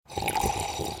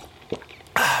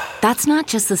That's not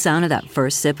just the sound of that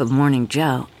first sip of Morning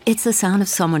Joe. It's the sound of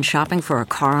someone shopping for a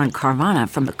car on Carvana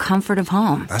from the comfort of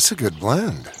home. That's a good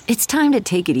blend. It's time to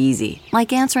take it easy,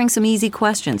 like answering some easy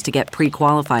questions to get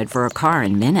pre-qualified for a car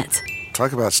in minutes.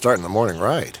 Talk about starting the morning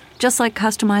right. Just like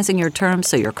customizing your terms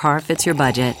so your car fits your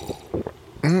budget.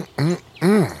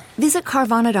 Visit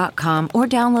Carvana.com or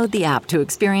download the app to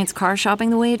experience car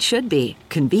shopping the way it should be.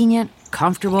 Convenient,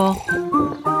 comfortable.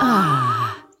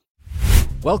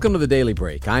 Welcome to the Daily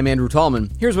Break. I'm Andrew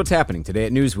Tallman. Here's what's happening today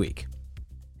at Newsweek.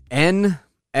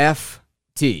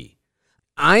 NFT.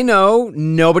 I know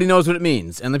nobody knows what it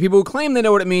means, and the people who claim they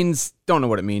know what it means don't know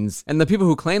what it means, and the people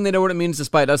who claim they know what it means,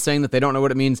 despite us saying that they don't know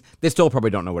what it means, they still probably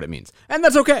don't know what it means. And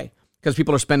that's okay, because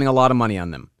people are spending a lot of money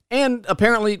on them, and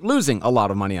apparently losing a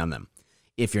lot of money on them.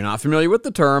 If you're not familiar with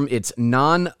the term, it's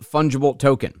non-fungible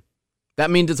token. That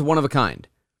means it's one of a kind.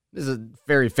 This is a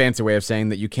very fancy way of saying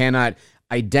that you cannot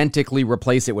identically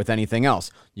replace it with anything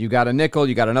else. You got a nickel,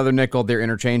 you got another nickel, they're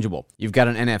interchangeable. You've got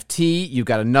an NFT, you've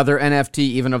got another NFT,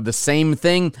 even of the same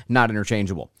thing, not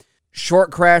interchangeable.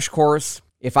 Short crash course.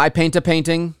 If I paint a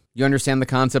painting, you understand the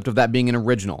concept of that being an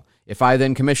original. If I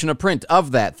then commission a print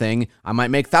of that thing, I might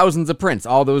make thousands of prints.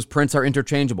 All those prints are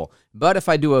interchangeable. But if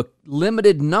I do a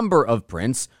limited number of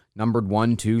prints, numbered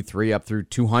 1, 2, 3, up through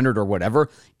 200 or whatever,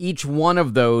 each one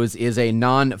of those is a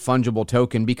non-fungible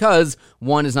token because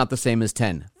 1 is not the same as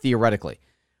 10, theoretically.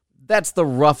 That's the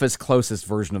roughest, closest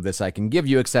version of this I can give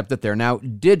you, except that they're now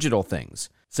digital things.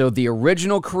 So the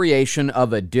original creation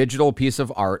of a digital piece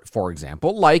of art, for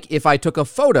example, like if I took a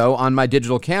photo on my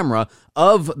digital camera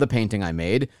of the painting I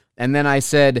made, and then I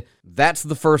said, that's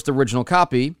the first original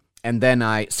copy, and then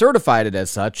I certified it as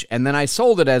such, and then I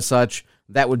sold it as such,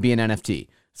 that would be an NFT.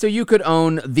 So you could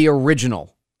own the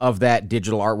original of that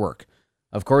digital artwork.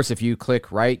 Of course, if you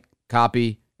click write,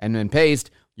 copy, and then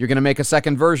paste, you're going to make a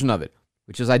second version of it,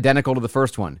 which is identical to the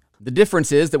first one. The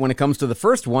difference is that when it comes to the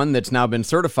first one that's now been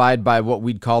certified by what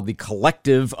we'd call the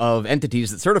collective of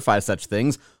entities that certify such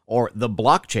things, or the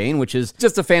blockchain, which is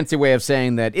just a fancy way of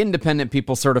saying that independent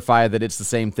people certify that it's the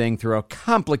same thing through a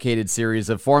complicated series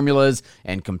of formulas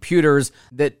and computers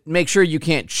that make sure you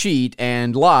can't cheat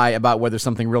and lie about whether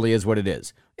something really is what it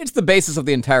is. It's the basis of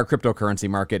the entire cryptocurrency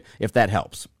market, if that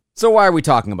helps. So why are we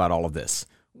talking about all of this?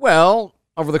 Well,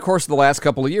 over the course of the last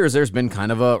couple of years, there's been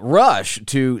kind of a rush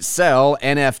to sell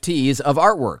NFTs of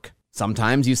artwork.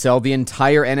 Sometimes you sell the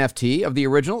entire NFT of the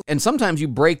original, and sometimes you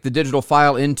break the digital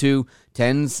file into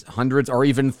tens, hundreds, or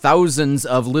even thousands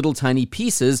of little tiny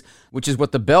pieces, which is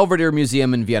what the Belvedere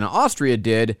Museum in Vienna, Austria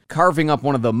did, carving up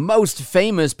one of the most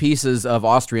famous pieces of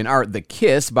Austrian art, The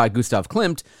Kiss by Gustav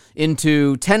Klimt,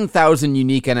 into 10,000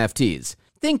 unique NFTs.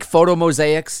 Think photo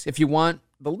mosaics, if you want.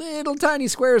 The little tiny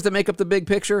squares that make up the big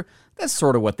picture, that's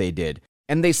sort of what they did.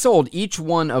 And they sold each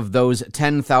one of those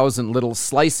 10,000 little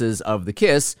slices of The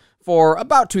Kiss for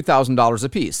about $2,000 a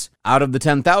piece. Out of the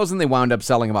 10,000, they wound up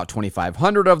selling about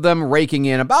 2,500 of them, raking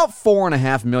in about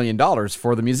 $4.5 million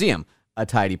for the museum, a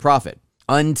tidy profit.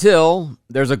 Until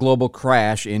there's a global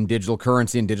crash in digital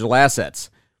currency and digital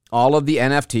assets. All of the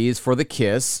NFTs for The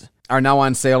Kiss are now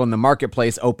on sale in the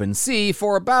marketplace OpenSea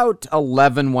for about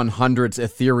 11/100ths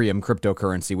Ethereum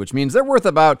cryptocurrency, which means they're worth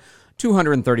about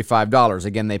 $235.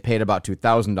 Again, they paid about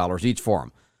 $2,000 each for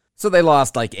them. So they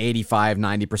lost like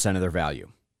 85-90% of their value.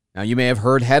 Now, you may have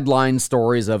heard headline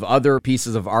stories of other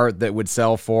pieces of art that would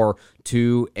sell for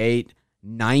 $2, $8,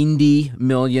 $90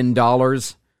 million.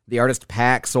 The artist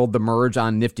Pack sold the Merge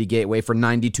on Nifty Gateway for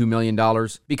 $92 million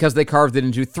because they carved it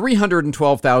into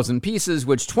 312,000 pieces,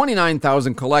 which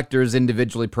 29,000 collectors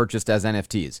individually purchased as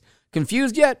NFTs.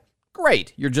 Confused yet?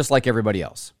 Great, you're just like everybody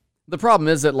else. The problem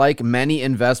is that, like many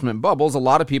investment bubbles, a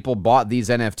lot of people bought these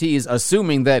NFTs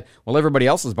assuming that, well, everybody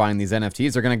else is buying these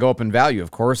NFTs. They're going to go up in value,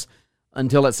 of course,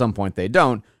 until at some point they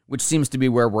don't, which seems to be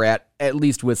where we're at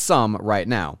least with some right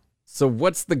now. So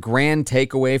what's the grand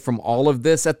takeaway from all of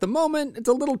this? At the moment, it's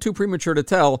a little too premature to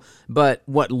tell, but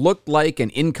what looked like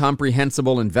an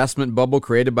incomprehensible investment bubble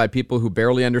created by people who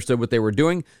barely understood what they were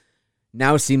doing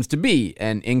now seems to be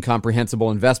an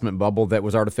incomprehensible investment bubble that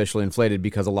was artificially inflated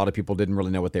because a lot of people didn't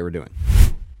really know what they were doing.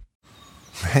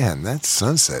 Man, that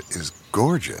sunset is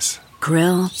gorgeous.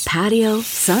 Grill, patio,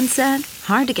 sunset.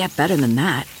 Hard to get better than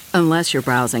that. Unless you're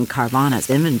browsing Carvana's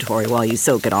inventory while you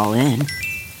soak it all in.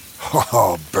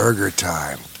 Oh, burger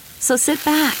time. So sit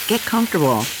back, get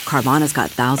comfortable. Carvana's got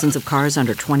thousands of cars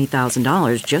under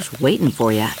 $20,000 just waiting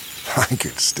for you. I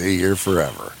could stay here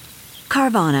forever.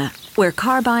 Carvana, where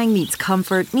car buying meets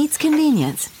comfort meets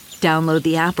convenience. Download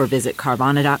the app or visit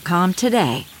Carvana.com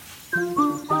today.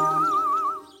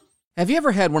 Have you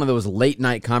ever had one of those late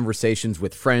night conversations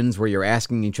with friends where you're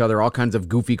asking each other all kinds of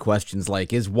goofy questions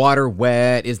like, is water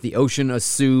wet? Is the ocean a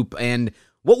soup? And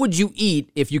what would you eat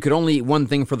if you could only eat one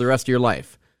thing for the rest of your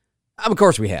life? Of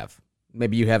course we have.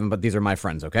 Maybe you haven't, but these are my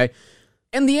friends, okay?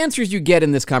 And the answers you get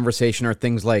in this conversation are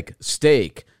things like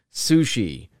steak,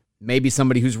 sushi, maybe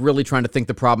somebody who's really trying to think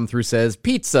the problem through says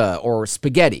pizza or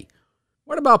spaghetti.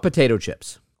 What about potato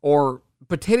chips? Or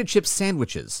potato chip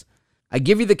sandwiches? I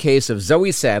give you the case of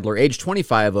Zoe Sadler, age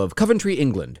 25, of Coventry,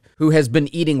 England, who has been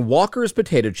eating Walker's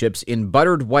potato chips in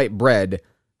buttered white bread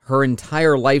her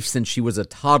entire life since she was a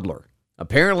toddler.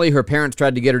 Apparently, her parents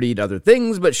tried to get her to eat other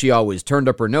things, but she always turned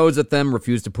up her nose at them,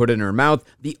 refused to put it in her mouth.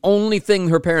 The only thing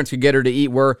her parents could get her to eat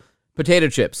were potato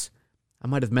chips. I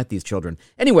might have met these children.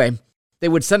 Anyway, they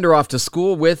would send her off to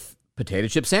school with potato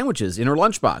chip sandwiches in her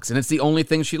lunchbox, and it's the only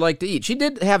thing she liked to eat. She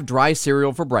did have dry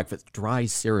cereal for breakfast. Dry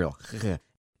cereal.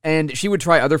 And she would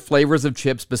try other flavors of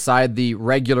chips beside the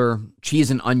regular cheese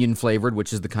and onion flavored,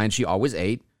 which is the kind she always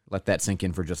ate. Let that sink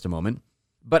in for just a moment.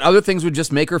 But other things would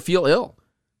just make her feel ill.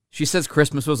 She says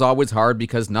Christmas was always hard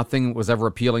because nothing was ever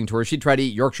appealing to her. She'd try to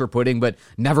eat Yorkshire pudding, but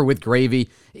never with gravy.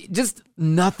 Just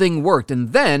nothing worked.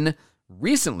 And then,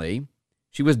 recently,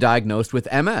 she was diagnosed with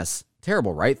MS.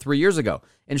 Terrible, right? 3 years ago.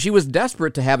 And she was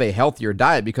desperate to have a healthier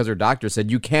diet because her doctor said,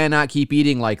 you cannot keep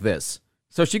eating like this.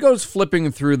 So she goes flipping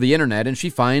through the internet and she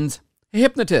finds a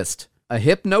hypnotist, a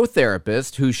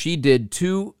hypnotherapist who she did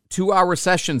two-hour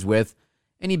sessions with,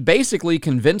 and he basically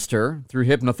convinced her through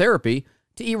hypnotherapy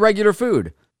to eat regular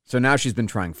food. So now she's been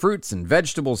trying fruits and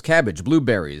vegetables, cabbage,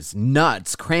 blueberries,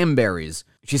 nuts, cranberries.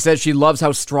 She says she loves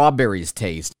how strawberries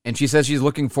taste, and she says she's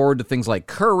looking forward to things like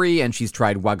curry, and she's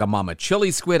tried Wagamama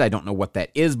chili squid. I don't know what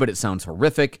that is, but it sounds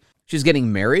horrific. She's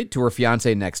getting married to her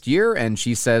fiancé next year, and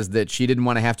she says that she didn't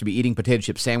want to have to be eating potato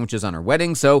chip sandwiches on her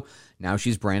wedding, so now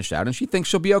she's branched out and she thinks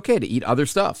she'll be okay to eat other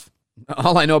stuff.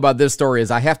 All I know about this story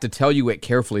is I have to tell you it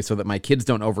carefully so that my kids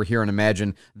don't overhear and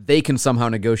imagine they can somehow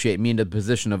negotiate me into the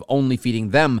position of only feeding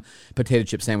them potato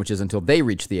chip sandwiches until they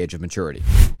reach the age of maturity.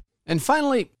 And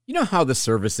finally, you know how the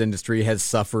service industry has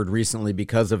suffered recently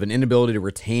because of an inability to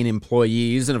retain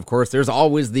employees? And of course, there's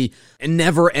always the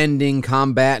never-ending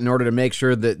combat in order to make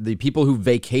sure that the people who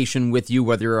vacation with you,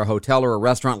 whether you're a hotel or a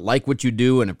restaurant, like what you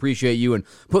do and appreciate you and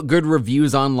put good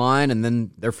reviews online, and then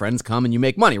their friends come and you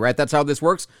make money, right? That's how this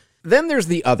works. Then there's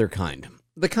the other kind.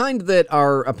 The kind that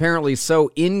are apparently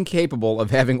so incapable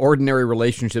of having ordinary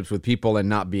relationships with people and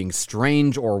not being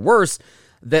strange or worse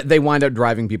that they wind up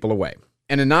driving people away.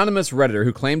 An anonymous Redditor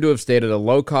who claimed to have stayed at a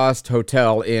low-cost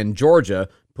hotel in Georgia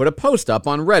put a post up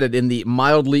on Reddit in the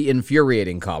mildly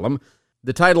infuriating column.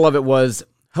 The title of it was,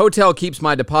 "Hotel keeps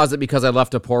my deposit because I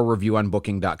left a poor review on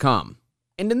Booking.com."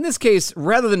 And in this case,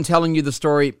 rather than telling you the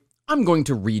story, I'm going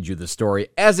to read you the story,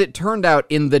 as it turned out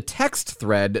in the text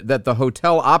thread that the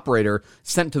hotel operator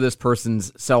sent to this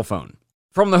person's cell phone.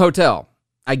 From the hotel,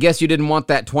 "I guess you didn't want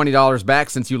that $20 back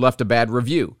since you left a bad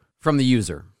review." From the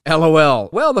user, "LOL.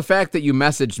 Well, the fact that you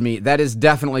messaged me, that is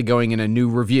definitely going in a new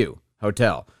review."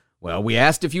 Hotel, "Well, we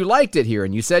asked if you liked it here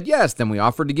and you said yes, then we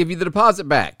offered to give you the deposit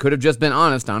back. Could have just been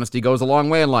honest. Honesty goes a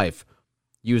long way in life."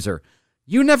 User,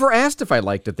 "You never asked if I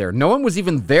liked it there. No one was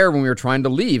even there when we were trying to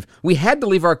leave. We had to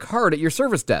leave our card at your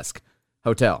service desk."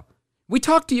 Hotel, "We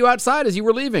talked to you outside as you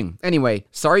were leaving. Anyway,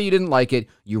 sorry you didn't like it.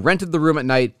 You rented the room at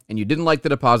night and you didn't like the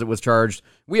deposit was charged.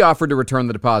 We offered to return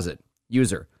the deposit."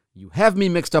 User, "You have me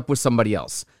mixed up with somebody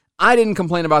else. I didn't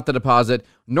complain about the deposit,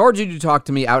 nor did you talk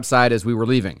to me outside as we were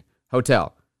leaving."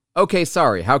 Hotel, "Okay,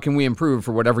 sorry. How can we improve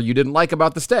for whatever you didn't like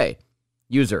about the stay?"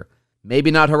 User,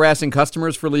 "Maybe not harassing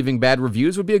customers for leaving bad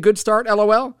reviews would be a good start,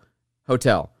 LOL."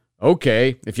 Hotel,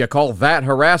 "Okay, if you call that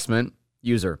harassment."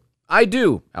 User, "I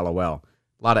do, LOL."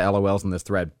 A lot of LOLs in this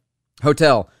thread.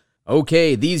 Hotel,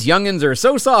 "Okay, these youngins are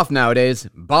so soft nowadays.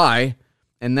 Bye."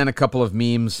 And then a couple of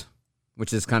memes,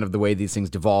 which is kind of the way these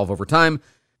things devolve over time.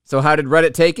 So how did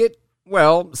Reddit take it?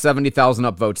 Well, 70,000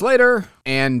 upvotes later,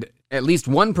 and at least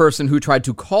one person who tried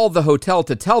to call the hotel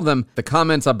to tell them the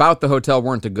comments about the hotel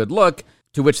weren't a good look,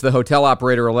 to which the hotel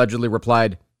operator allegedly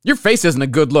replied, "Your face isn't a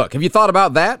good look. Have you thought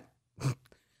about that?"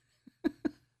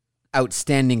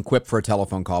 Outstanding quip for a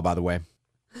telephone call, by the way.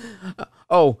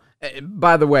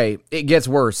 By the way, it gets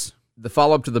worse. The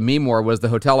follow-up to the meme war was the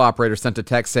hotel operator sent a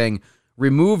text saying,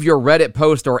 "Remove your Reddit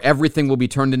post or everything will be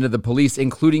turned into the police,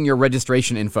 including your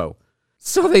registration info."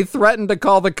 So they threatened to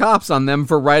call the cops on them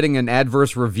for writing an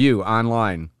adverse review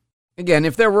online. Again,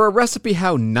 if there were a recipe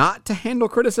how not to handle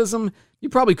criticism, you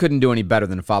probably couldn't do any better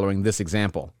than following this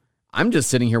example. I'm just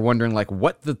sitting here wondering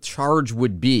what the charge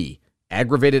would be.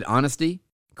 Aggravated honesty?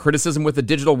 Criticism with a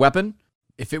digital weapon?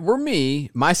 If it were me,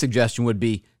 my suggestion would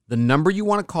be The number you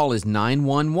want to call is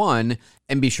 911,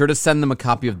 and be sure to send them a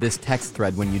copy of this text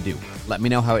thread when you do. Let me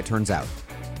know how it turns out.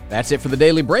 That's it for the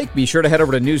Daily Break. Be sure to head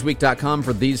over to Newsweek.com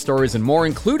for these stories and more,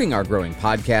 including our growing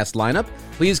podcast lineup.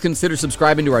 Please consider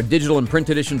subscribing to our digital and print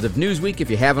editions of Newsweek if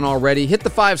you haven't already. Hit the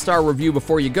 5-star review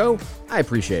before you go. I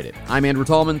appreciate it. I'm Andrew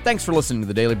Tallman. Thanks for listening to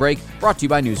the Daily Break, brought to you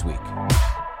by Newsweek.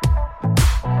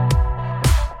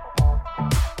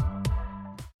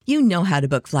 You know how to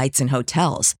book flights and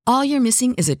hotels. All you're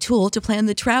missing is a tool to plan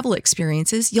the travel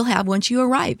experiences you'll have once you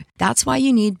arrive. That's why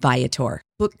you need Viator.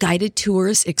 Book guided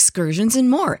tours, excursions, and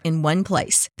more in one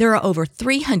place. There are over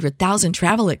 300,000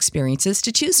 travel experiences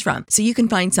to choose from, so you can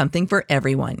find something for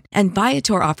everyone. And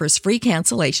Viator offers free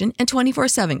cancellation and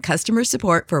 24/7 customer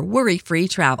support for worry-free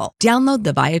travel. Download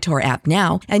the Viator app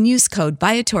now and use code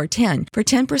Viator10 for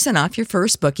 10% off your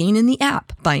first booking in the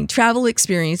app. Find travel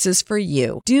experiences for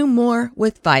you. Do more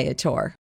with Viator.